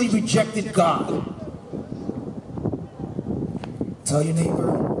intentionally rejected God. Tell your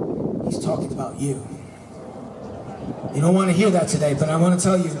neighbor, he's talking about you. You don't want to hear that today, but I want to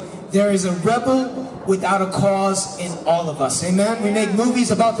tell you, there is a rebel without a cause in all of us. Amen? We make movies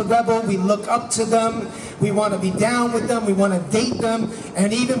about the rebel. We look up to them. We want to be down with them. We want to date them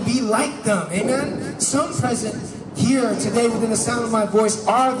and even be like them. Amen? Some present here today within the sound of my voice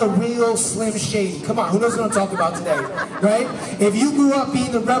are the real Slim Shady. Come on, who knows what I'm talking about today? Right? If you grew up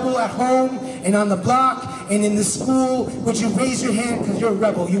being the rebel at home and on the block and in the school, would you raise your hand because you're a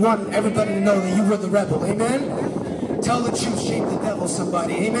rebel? You want everybody to know that you were the rebel. Amen? Tell the truth, shame the devil,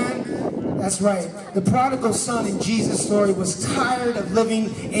 somebody. Amen? That's right. The prodigal son in Jesus' story was tired of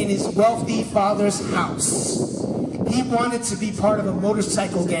living in his wealthy father's house. He wanted to be part of a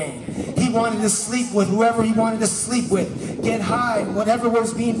motorcycle gang. He wanted to sleep with whoever he wanted to sleep with, get high, whatever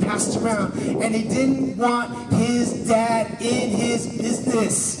was being passed around. And he didn't want his dad in his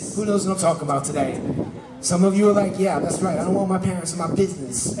business. Who knows what I'm talking about today? Some of you are like, yeah, that's right. I don't want my parents in my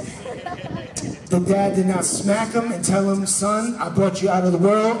business. The dad did not smack him and tell him, son, I brought you out of the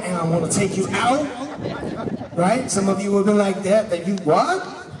world and I want to take you out. Right? Some of you have been like that you what?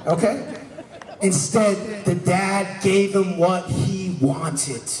 Okay. Instead, the dad gave him what he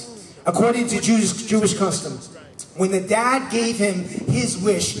wanted. According to Jewish custom, when the dad gave him his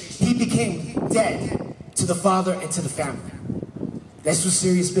wish, he became dead to the father and to the family. This was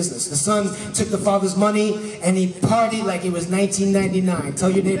serious business. The son took the father's money and he partied like it was 1999.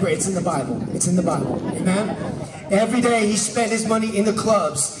 Tell your neighbor, it's in the Bible. It's in the Bible. Amen? Every day he spent his money in the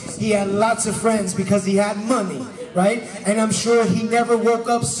clubs. He had lots of friends because he had money, right? And I'm sure he never woke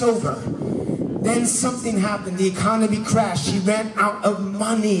up sober. Then something happened. The economy crashed. He ran out of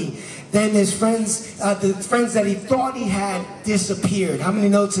money. Then his friends, the friends that he thought he had, disappeared. How many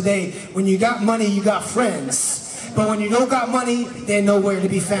know today, when you got money, you got friends? But when you don't got money, they're nowhere to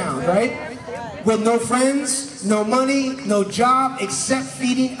be found, right? With no friends, no money, no job, except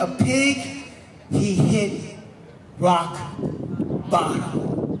feeding a pig, he hit rock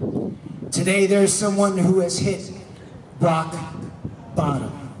bottom. Today there's someone who has hit rock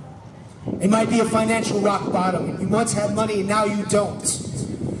bottom. It might be a financial rock bottom. You once had money and now you don't.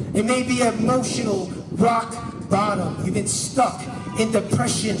 It may be an emotional rock bottom. You've been stuck in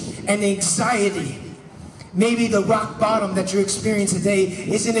depression and anxiety. Maybe the rock bottom that you're experiencing today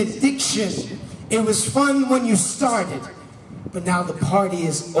is an addiction. It was fun when you started, but now the party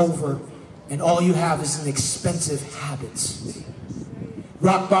is over and all you have is an expensive habit.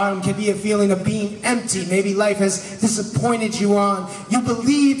 Rock bottom can be a feeling of being empty. Maybe life has disappointed you on. You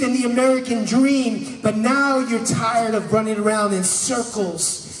believed in the American dream, but now you're tired of running around in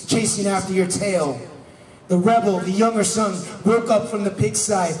circles, chasing after your tail. The rebel, the younger son, woke up from the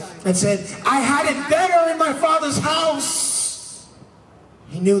pigsty and said, I had it better in my father's house.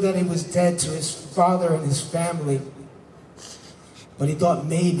 He knew that he was dead to his father and his family. But he thought,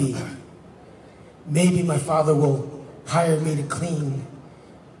 maybe my father will hire me to clean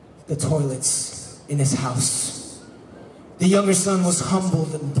the toilets in his house. The younger son was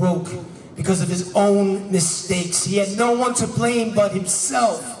humbled and broke because of his own mistakes. He had no one to blame but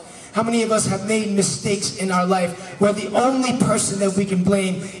himself. How many of us have made mistakes in our life where the only person that we can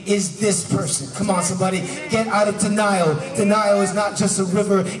blame is this person? Come on, somebody, get out of denial. Denial is not just a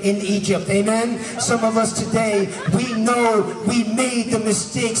river in Egypt, amen? Some of us today, we know we made the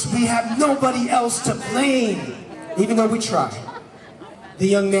mistakes. We have nobody else to blame, even though we try. The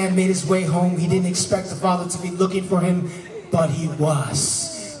young man made his way home. He didn't expect the father to be looking for him, but he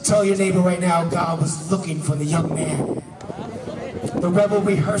was. Tell your neighbor right now, God was looking for the young man. The rebel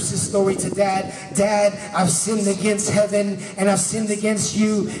rehearsed his story to dad. Dad, I've sinned against heaven and I've sinned against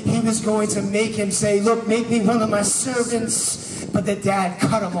you. He was going to make him say, look, make me one of my servants. But the dad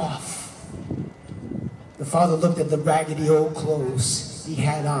cut him off. The father looked at the raggedy old clothes he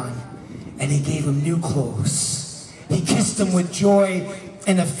had on and he gave him new clothes. He kissed him with joy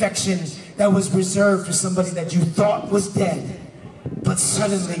and affection that was reserved for somebody that you thought was dead, but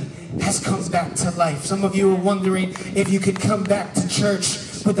suddenly has come back to life. Some of you are wondering if you could come back to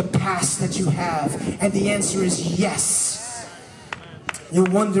church with the past that you have, and the answer is yes. You're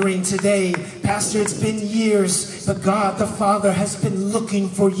wondering today, Pastor, it's been years, but God the Father has been looking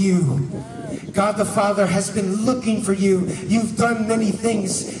for you. God the Father has been looking for you. You've done many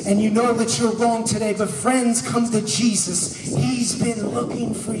things, and you know that you're wrong today, but friends, come to Jesus. He's been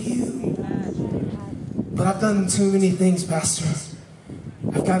looking for you. But I've done too many things, Pastor.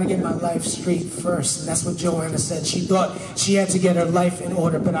 I've got to get my life straight first. And that's what Joanna said. She thought she had to get her life in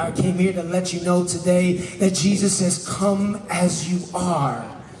order. But I came here to let you know today that Jesus says, come as you are.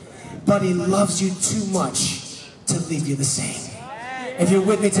 But he loves you too much to leave you the same. If you're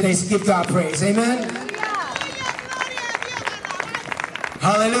with me today, so give God praise. Amen?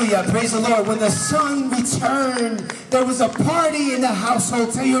 Hallelujah. Praise the Lord. When the son returned, there was a party in the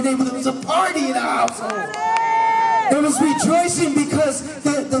household. Tell your neighbor, there was a party in the household. There was rejoicing because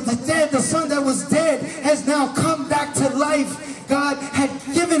the son that was dead has now come back to life. God had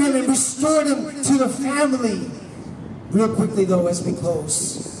given him and restored him to the family. Real quickly though, as we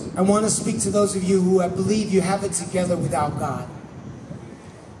close, I want to speak to those of you who I believe you have it together without God.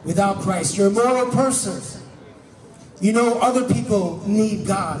 Without Christ. You're a moral person. You know other people need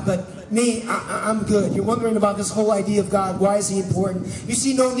God, but me, I'm good. You're wondering about this whole idea of God. Why is he important? You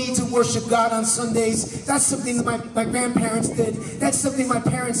see no need to worship God on Sundays. That's something that my grandparents did. That's something my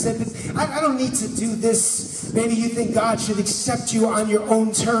parents did. But I don't need to do this. Maybe you think God should accept you on your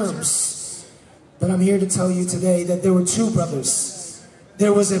own terms. But I'm here to tell you today that there were two brothers.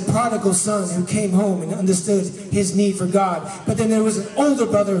 There was a prodigal son who came home and understood his need for God. But then there was an older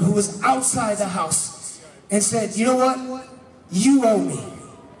brother who was outside the house and said, you know what? You owe me.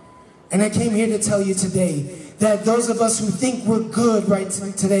 And I came here to tell you today that those of us who think we're good right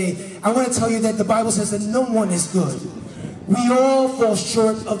today, I want to tell you that the Bible says that no one is good. We all fall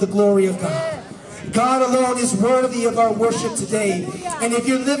short of the glory of God. God alone is worthy of our worship today. And if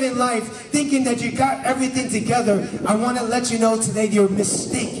you're living life thinking that you got everything together, I want to let you know today you're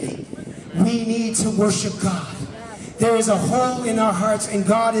mistaken. We need to worship God. There is a hole in our hearts and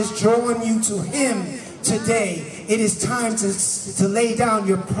God is drawing you to him today. It is time to lay down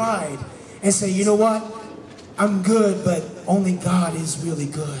your pride and say, you know what? I'm good, but only God is really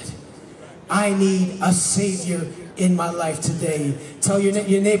good. I need a Savior in my life today. Tell your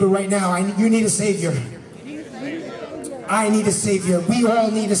neighbor right now, you need a Savior. I need a Savior. We all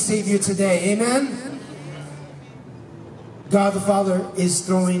need a Savior today. Amen? God the Father is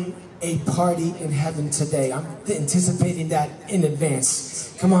throwing a party in heaven today. I'm anticipating that in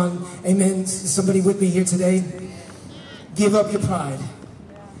advance. Come on, amen. Somebody with me here today? Give up your pride.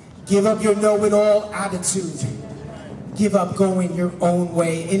 Give up your know-it-all attitude. Give up going your own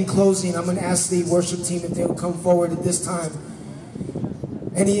way. In closing, I'm going to ask the worship team if they'll come forward at this time.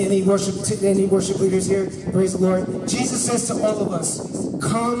 Any worship leaders here? Praise the Lord. Jesus says to all of us,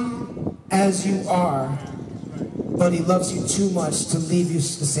 come as you are, but he loves you too much to leave you the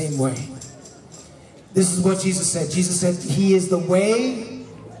same way. This is what Jesus said. Jesus said he is the way,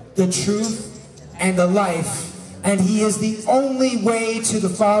 the truth, and the life. And he is the only way to the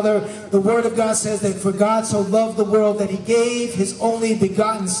Father. The Word of God says that for God so loved the world that he gave his only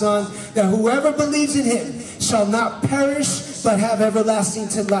begotten Son, that whoever believes in him shall not perish, but have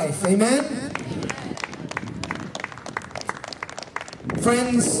everlasting life. Amen?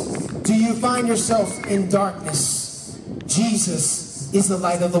 Friends, do you find yourself in darkness? Jesus is the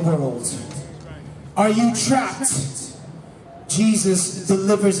light of the world. Are you trapped? Jesus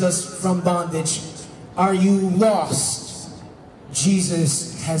delivers us from bondage. Are you lost?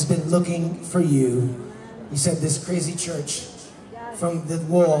 Jesus has been looking for you. He said this crazy church from the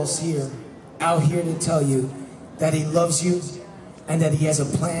walls here, out here to tell you that he loves you and that he has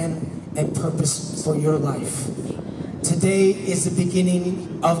a plan and purpose for your life. Today is the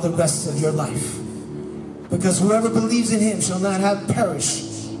beginning of the rest of your life. Because whoever believes in him shall not have perish,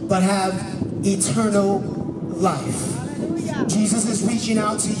 but have eternal life. Jesus is reaching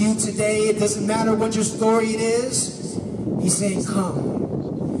out to you today. It doesn't matter what your story it is. He's saying,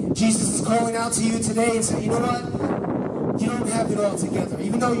 come. Jesus is calling out to you today and saying, you know what? You don't have it all together.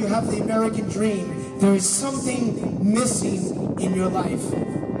 Even though you have the American dream, there is something missing in your life,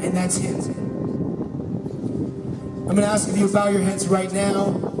 and that's him. I'm going to ask if you bow your heads right now,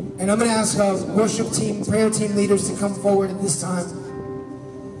 and I'm going to ask our worship team, prayer team leaders to come forward at this time.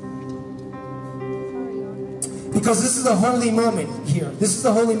 Because this is a holy moment here. This is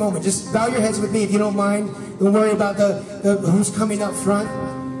a holy moment. Just bow your heads with me if you don't mind. Don't worry about who's coming up front.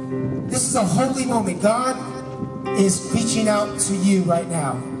 This is a holy moment. God is reaching out to you right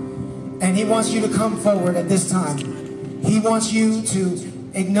now. And he wants you to come forward at this time. He wants you to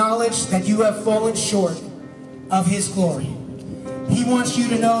acknowledge that you have fallen short of his glory. He wants you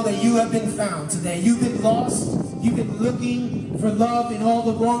to know that you have been found today. You've been lost. You've been looking for love in all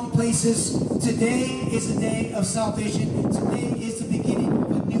the wrong places. Today is a day of salvation. Today is the beginning of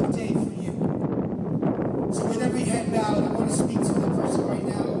a new day for you. So with every head bowed, I want to speak to the person right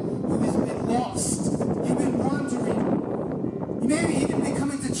now who has been lost. You've been wandering. You may even be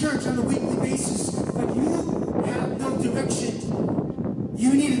coming to church on a weekly basis, but you have no direction.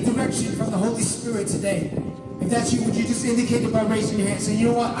 You need a direction from the Holy Spirit today. If that's you, would you just indicate it by raising your hand? Saying, you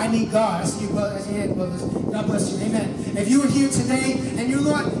know what? I need God. I see you, brother. I see your hand, brothers. God bless you. Amen. If you are here today and you know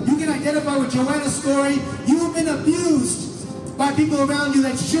what? You can identify with Joanna's story. You have been abused by people around you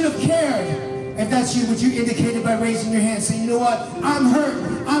that should have cared. If that's you, would you indicate it by raising your hand? Saying, you know what? I'm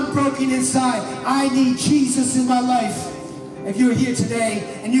hurt. I'm broken inside. I need Jesus in my life. If you're here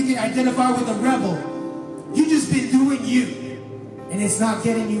today and you can identify with a rebel, you just been doing you. And it's not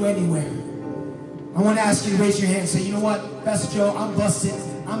getting you anywhere. I want to ask you to raise your hand and say, you know what, Pastor Joe, I'm busted.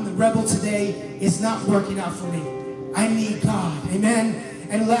 I'm the rebel today. It's not working out for me. I need God. Amen.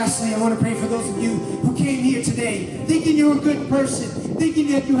 And lastly, I want to pray for those of you who came here today thinking you're a good person, thinking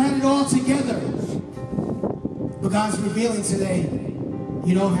that you had it all together. But God's revealing today,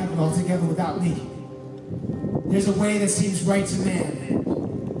 you don't have it all together without me. There's a way that seems right to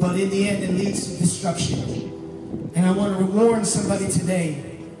man, but in the end it leads to destruction. And I want to warn somebody today.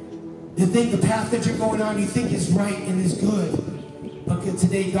 You think the path that you're going on, you think is right and is good. But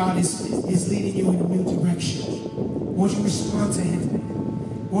today God is leading you in a new direction. Won't you respond to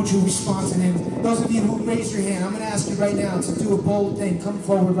him? Won't you respond to him? Those of you who raised your hand, I'm going to ask you right now to do a bold thing. Come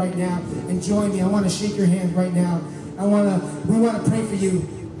forward right now and join me. I want to shake your hand right now. We want to pray for you.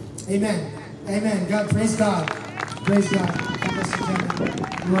 Amen. Amen. God, praise God. Praise God. God bless you, gentlemen.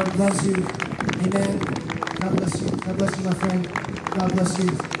 The Lord bless you. Amen. God bless you. God bless you, my friend. God bless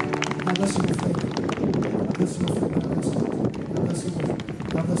you. God bless you, my friend. God bless you, my friend. God bless you. God bless you, my friend.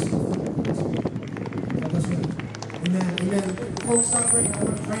 God bless you, my friend. God bless you. Amen. Amen. Before we start praying, I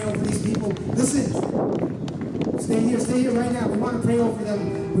want to pray over these people. Listen. Stay here right now. We want to pray over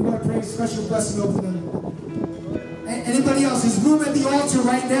them. We want to pray a special blessing over them. Anybody else? There's room at the altar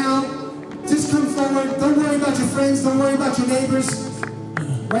right now. Just come forward. Don't worry about your friends. Don't worry about your neighbors.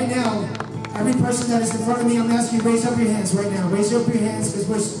 Right now, every person that is in front of me, I'm asking you to raise up your hands right now. Raise up your hands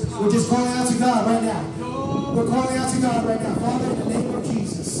because we're just calling out to God right now. We're calling out to God right now. Father, in the name of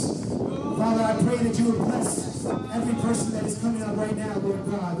Jesus. Father, I pray that you would bless every person that is coming out right now, Lord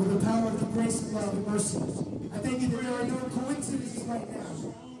God, with the power of the grace and love and mercy. I thank you that there are no coincidences right now.